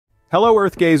Hello,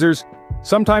 EarthGazers!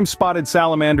 Sometimes spotted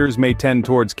salamanders may tend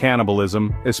towards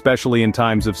cannibalism, especially in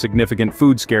times of significant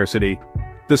food scarcity.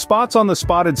 The spots on the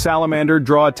spotted salamander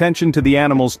draw attention to the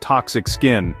animal's toxic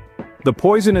skin. The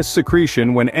poisonous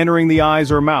secretion when entering the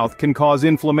eyes or mouth can cause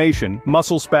inflammation,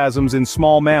 muscle spasms in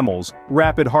small mammals,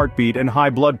 rapid heartbeat and high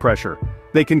blood pressure.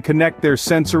 They can connect their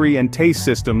sensory and taste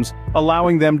systems,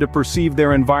 allowing them to perceive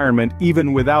their environment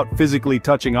even without physically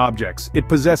touching objects. It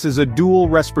possesses a dual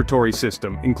respiratory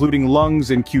system, including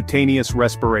lungs and cutaneous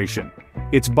respiration.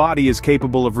 Its body is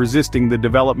capable of resisting the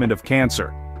development of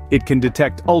cancer. It can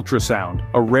detect ultrasound,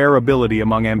 a rare ability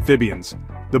among amphibians.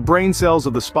 The brain cells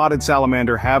of the spotted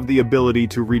salamander have the ability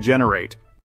to regenerate,